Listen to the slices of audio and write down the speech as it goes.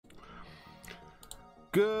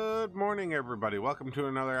Good morning, everybody. Welcome to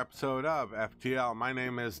another episode of FTL. My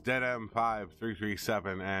name is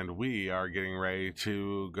DeadM5337, and we are getting ready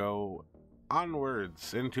to go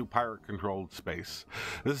onwards into pirate-controlled space.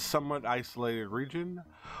 This somewhat isolated region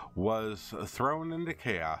was thrown into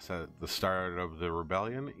chaos at the start of the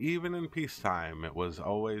rebellion. Even in peacetime, it was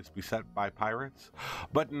always beset by pirates,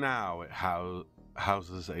 but now it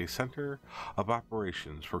houses a center of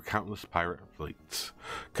operations for countless pirate fleets.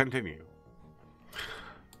 Continue.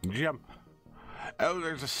 Jump. Oh,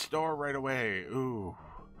 there's a store right away. Ooh.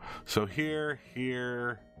 So here.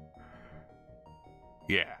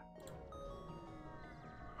 Yeah.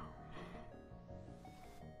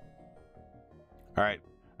 Alright.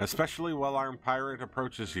 An especially well-armed pirate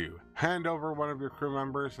approaches you. Hand over one of your crew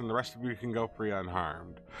members and the rest of you can go free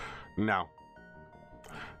unharmed. No.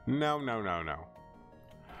 No.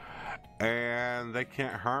 And they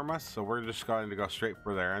can't harm us, so we're just going to go straight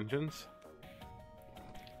for their engines.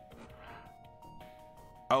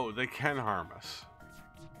 Oh, they can harm us.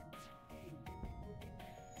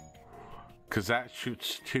 Because that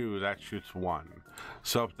shoots 2, that shoots 1.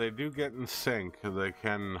 So if they do get in sync, they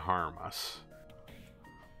can harm us.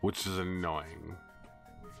 Which is annoying.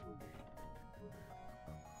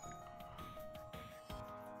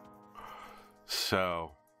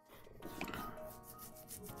 So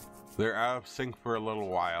they're out of sync for a little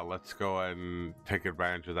while. Let's go ahead and take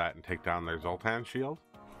advantage of that and take down their Zoltan shield.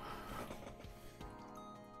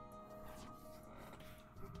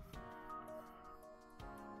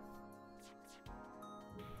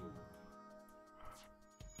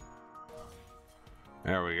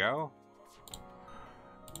 There we go.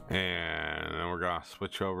 And then we're going to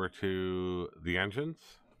switch over to the engines.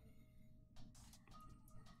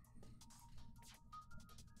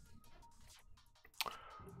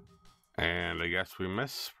 And I guess we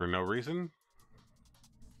miss for no reason.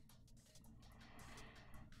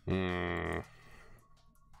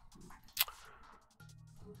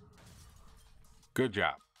 Good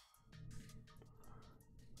job.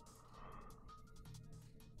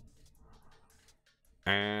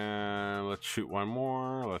 And let's shoot one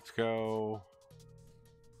more. Let's go.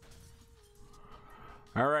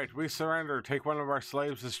 Alright, we surrender. Take one of our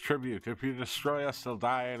slaves as tribute. If you destroy us, they'll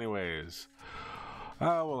die anyways.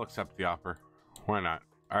 We'll accept the offer. Why not?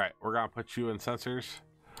 Alright, we're gonna put you in sensors.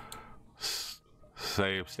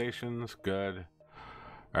 Save stations. Good.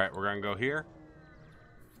 Alright, we're gonna go here.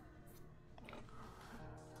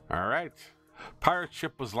 Alright. Pirate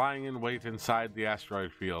ship was lying in wait inside the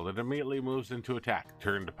asteroid field. It immediately moves into attack.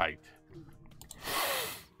 Turn to fight.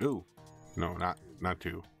 Ooh. No, not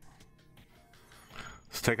 2.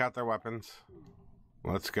 Let's take out their weapons.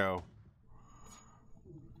 Let's go.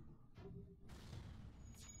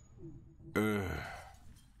 Ugh.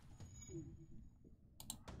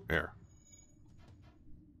 There.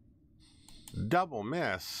 Double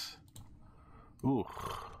miss. Ooh.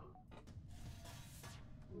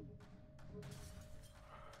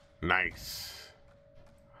 Nice.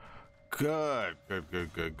 Good.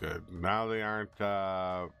 Now they aren't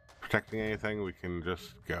protecting anything. We can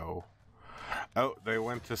just go. Oh, they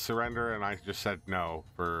went to surrender and I just said no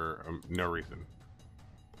for no reason.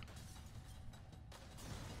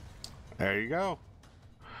 There you go.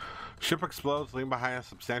 Ship explodes, leaving behind a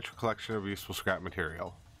substantial collection of useful scrap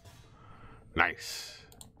material. Nice.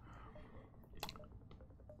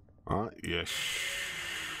 You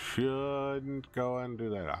shouldn't go and do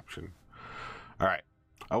that option. Alright.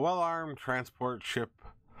 A well-armed transport ship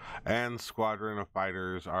and squadron of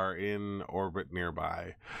fighters are in orbit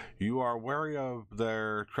nearby. You are wary of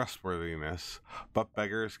their trustworthiness, but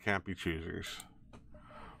beggars can't be choosers.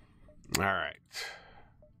 Alright.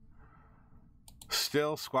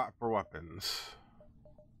 Still squat for weapons.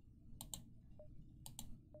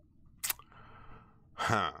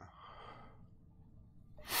 Huh.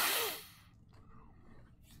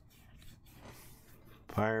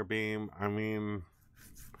 Fire beam, I mean...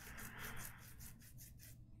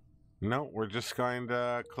 No, we're just going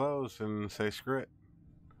to close and say screw it.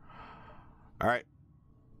 Alright.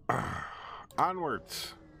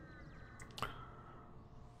 Onwards.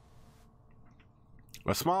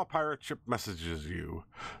 A small pirate ship messages you.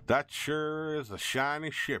 That sure is a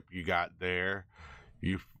shiny ship you got there.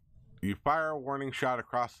 You fire a warning shot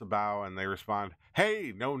across the bow and they respond,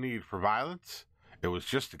 "Hey, no need for violence. It was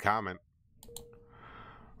just a comment."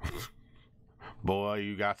 Boy,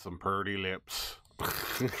 you got some purty lips.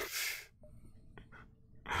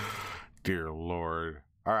 Dear Lord.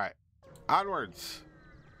 Alright. Onwards.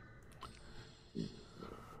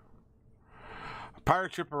 A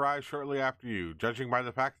pirate ship arrives shortly after you. Judging by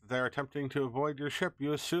the fact that they are attempting to avoid your ship,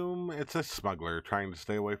 you assume it's a smuggler trying to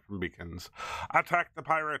stay away from beacons. Attack the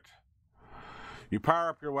pirate! You power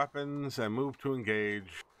up your weapons and move to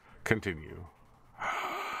engage. Continue.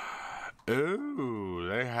 Ooh,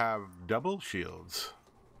 they have double shields.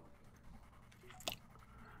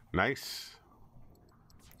 Nice.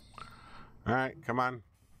 Alright, come on.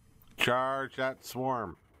 Charge that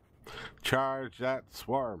swarm. Charge that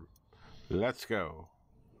swarm. Let's go.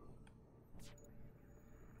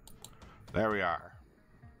 There we are.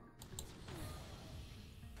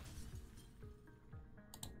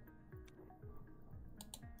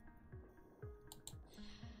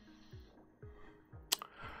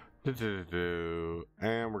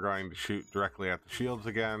 And we're going to shoot directly at the shields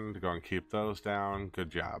again to go and keep those down. Good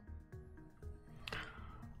job.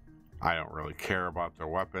 I don't really care about their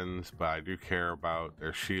weapons, but I do care about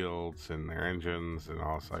their shields and their engines and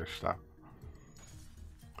all such stuff.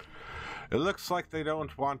 It looks like they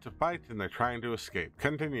don't want to fight and they're trying to escape.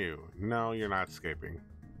 Continue. No, you're not escaping.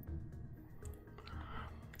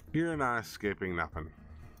 You're not escaping nothing.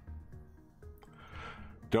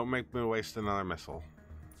 Don't make me waste another missile.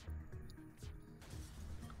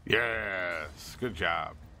 Yes, good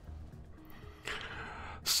job.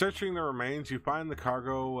 Searching the remains, you find the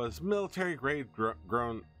cargo was military-grade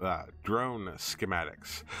drone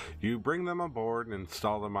schematics. You bring them aboard and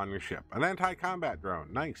install them on your ship. An anti-combat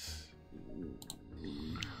drone. Nice.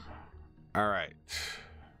 Alright.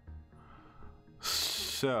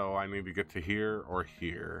 So, I need to get to here or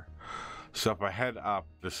here. So if I head up,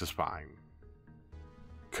 this is fine.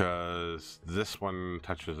 Because this one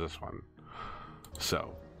touches this one.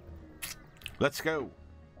 So, let's go.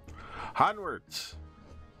 Onwards.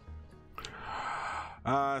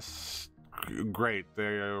 Great,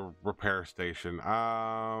 the repair station.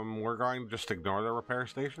 We're going to just ignore the repair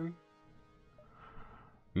station.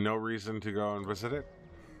 No reason to go and visit it.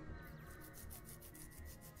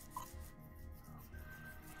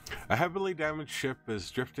 A heavily damaged ship is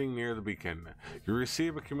drifting near the beacon. You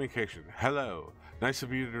receive a communication. Hello, nice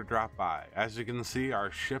of you to drop by. As you can see, our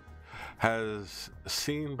ship has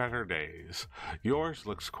seen better days. Yours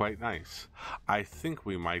looks quite nice. I think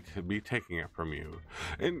we might be taking it from you.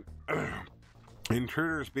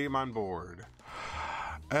 Intruders beam on board.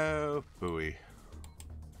 Oh, phooey.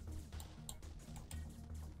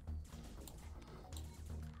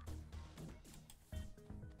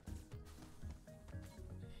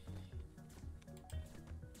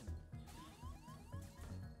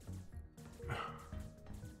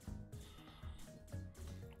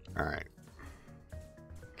 Alright.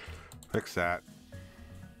 Fix that.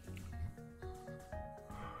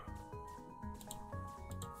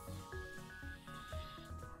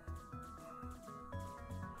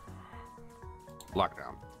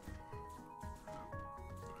 Lockdown.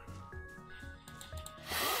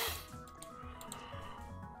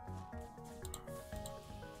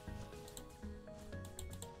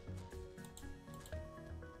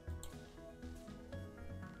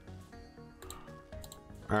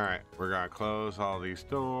 Alright, we're gonna close all these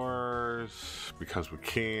doors because we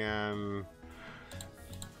can.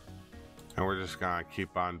 And we're just gonna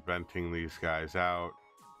keep on venting these guys out.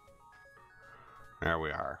 There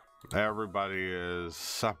we are. Everybody is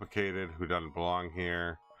suffocated who doesn't belong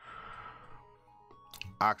here.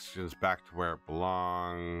 Oxygen's back to where it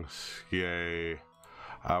belongs. Yay.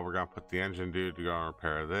 We're gonna put the engine dude to go and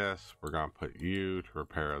repair this. We're gonna put you to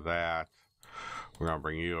repair that. We're gonna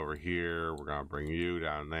bring you over here. We're gonna bring you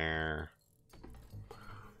down there.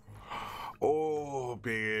 Oh,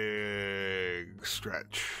 big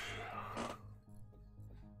stretch.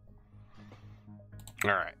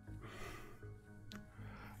 All right.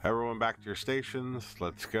 Everyone back to your stations.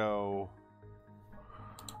 Let's go.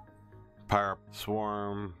 Power up the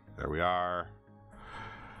swarm. There we are.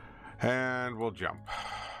 And we'll jump.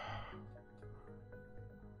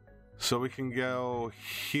 So we can go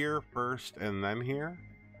here first and then here.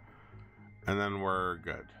 And then we're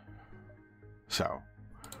good. So,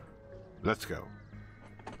 let's go.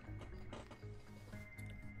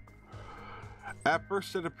 At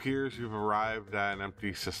first it appears you've arrived at an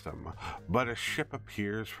empty system, but a ship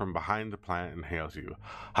appears from behind the planet and hails you.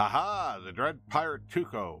 Haha, the dread pirate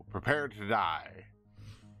Tuco, prepare to die.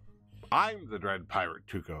 I'm the dread pirate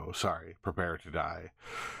Tuco, sorry, prepare to die.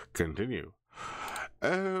 Continue.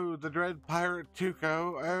 Oh, the dread pirate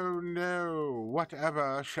Tuco, oh no,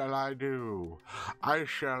 whatever shall I do? I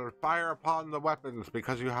shall fire upon the weapons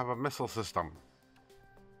because you have a missile system.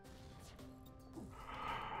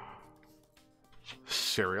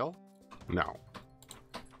 Cereal? No.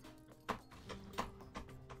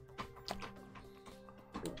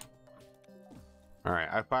 Alright,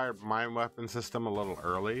 I fired my weapon system a little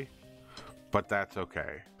early, but that's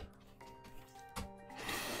okay.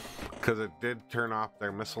 Because it did turn off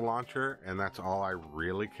their missile launcher, and that's all I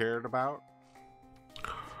really cared about.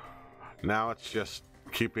 Now it's just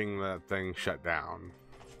keeping the thing shut down.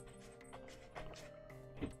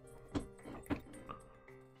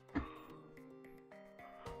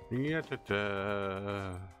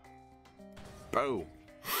 Boom.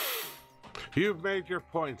 You've made your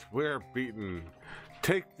point. We're beaten.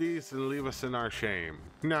 Take these and leave us in our shame.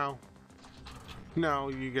 No. No,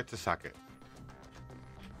 you get to suck it.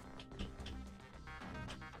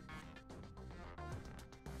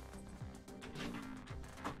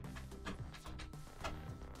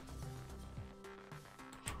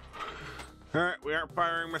 Alright, we aren't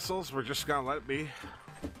firing missiles. We're just gonna let it be.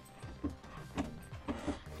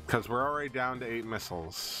 Because we're already down to 8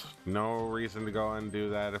 missiles. No reason to go and do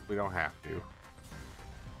that if we don't have to.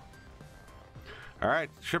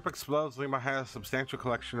 Alright, ship explodes. Lima has a substantial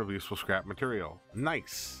collection of useful scrap material.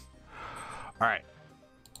 Nice. Alright.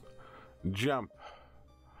 Jump.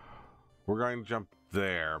 We're going to jump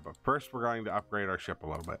there, but first we're going to upgrade our ship a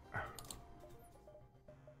little bit.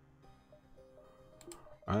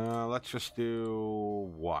 Let's just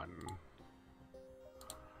do 1.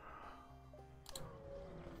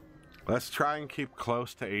 Let's try and keep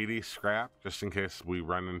close to 80 scrap, just in case we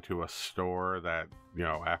run into a store that, you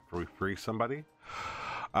know, after we free somebody.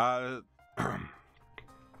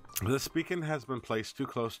 This beacon has been placed too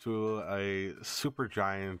close to a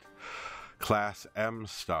supergiant class M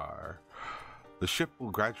star. The ship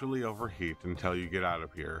will gradually overheat until you get out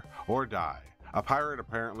of here, or die. A pirate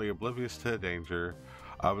apparently oblivious to the danger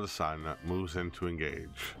of the sun moves in to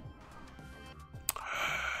engage.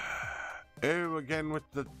 Ew, again with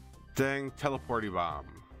the dang teleporty bomb.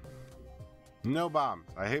 No bombs.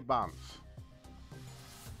 I hate bombs.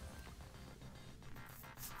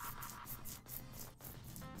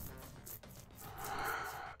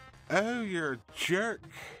 Oh, you're a jerk.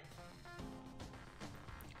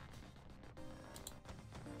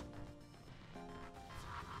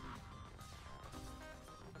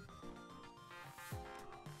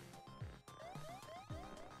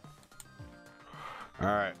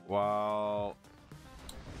 Alright, well...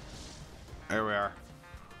 There we are.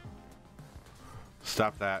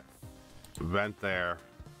 Stop that. Vent there.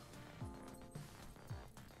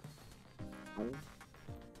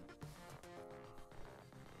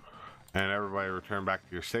 And everybody return back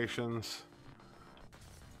to your stations.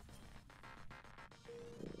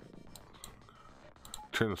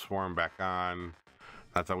 Turn the swarm back on.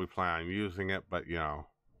 Not that we plan on using it, but you know,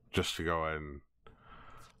 just to go ahead and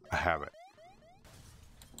have it.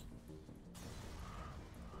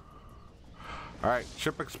 Alright,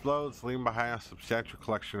 ship explodes, leaving behind a substantial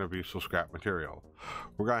collection of useful scrap material.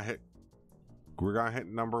 We're gonna hit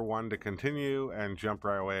number 1 to continue and jump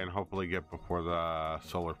right away and hopefully get before the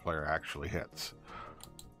solar flare actually hits.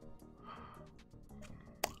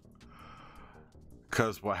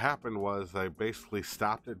 Because what happened was I basically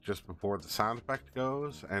stopped it just before the sound effect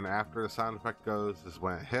goes, and after the sound effect goes is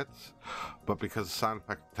when it hits. But because the sound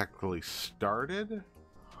effect technically started,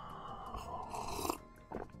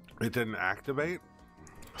 it didn't activate.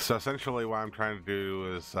 So essentially what I'm trying to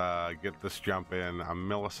do is get this jump in a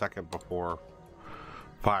millisecond before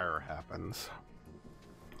fire happens.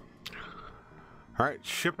 Alright,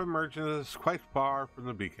 ship emerges quite far from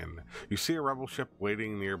the beacon. You see a rebel ship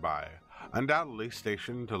waiting nearby, undoubtedly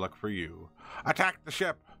stationed to look for you. Attack the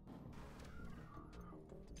ship!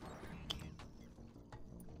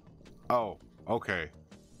 Oh, okay.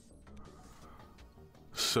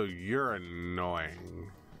 So you're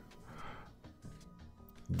annoying.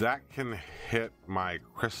 That can hit my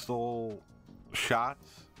crystal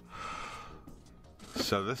shots.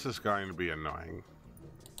 So this is going to be annoying.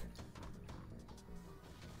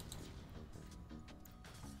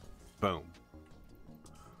 Boom.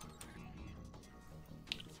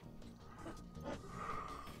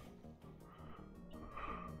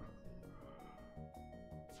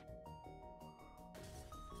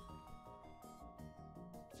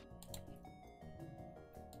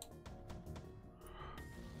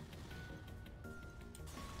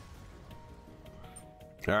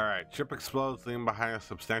 Alright, ship explodes, leaving behind a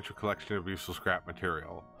substantial collection of useful scrap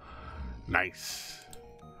material. Nice.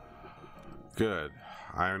 Good.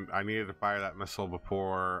 I needed to fire that missile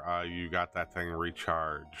before you got that thing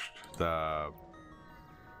recharged. The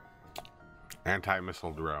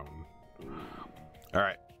anti-missile drone.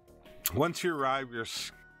 Alright. Once you arrive, your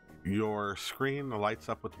Your screen lights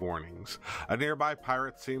up with warnings. A nearby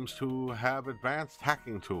pirate seems to have advanced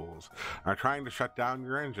hacking tools and are trying to shut down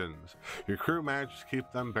your engines. Your crew manages to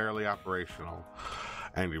keep them barely operational,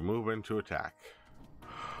 and you move into attack.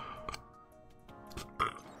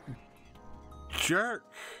 Jerk!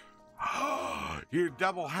 You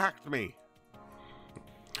double hacked me!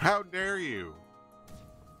 How dare you!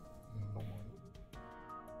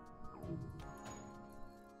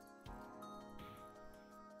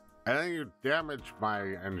 And then you damaged my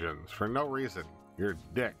engines for no reason. You're a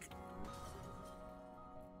dick.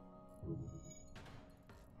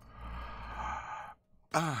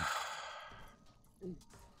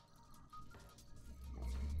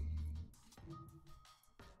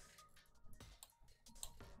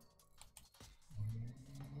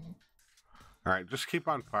 Alright, just keep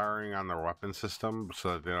on firing on their weapon system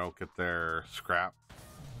so that they don't get their scrap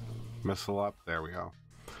missile up. There we go.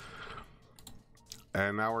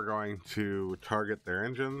 And now we're going to target their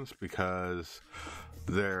engines because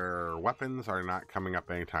their weapons are not coming up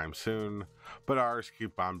anytime soon, but ours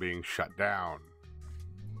keep on being shut down.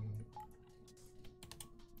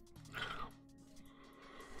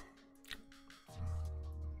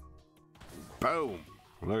 Boom!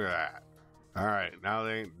 Look at that. Alright, now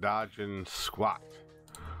they ain't dodging squat.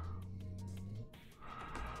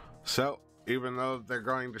 So, even though they're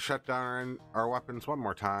going to shut down our weapons one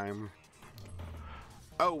more time...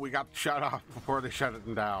 Oh, we got shut off before they shut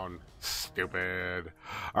it down. Stupid.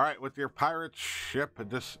 Alright, with the pirate ship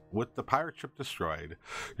destroyed,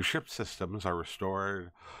 your ship systems are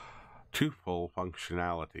restored to full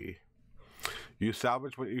functionality. You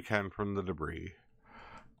salvage what you can from the debris.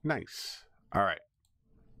 Nice. Alright.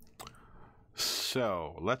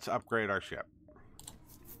 So, let's upgrade our ship.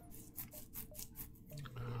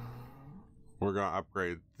 We're going to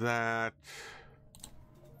upgrade that.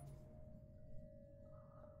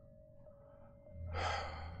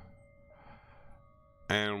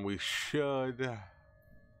 And we should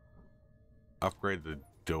upgrade the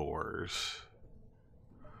doors.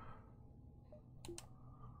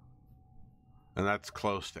 And that's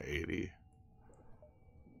close to 80.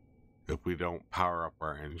 If we don't power up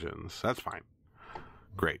our engines. That's fine.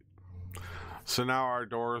 Great. So now our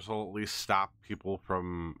doors will at least stop people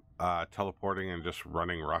from teleporting and just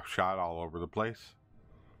running roughshod all over the place.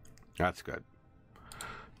 That's good.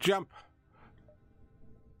 Jump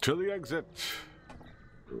to the exit.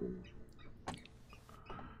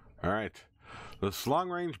 Alright. This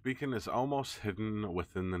long-range beacon is almost hidden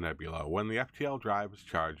within the nebula. When the FTL drive is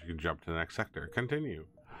charged, you can jump to the next sector. Continue.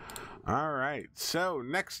 Alright, so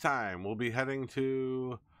next time we'll be heading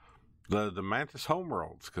to the Mantis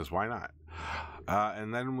homeworlds, because why not?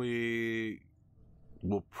 And then we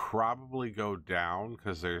will probably go down,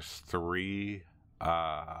 because there's 3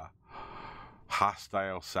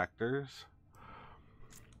 hostile sectors,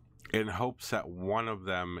 in hopes that one of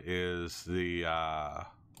them is the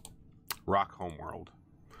Rock homeworld.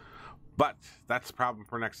 But that's the problem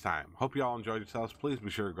for next time. Hope you all enjoyed yourselves. Please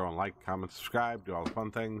be sure to go and like, comment, subscribe, do all the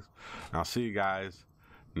fun things. And I'll see you guys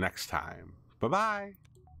next time. Bye-bye.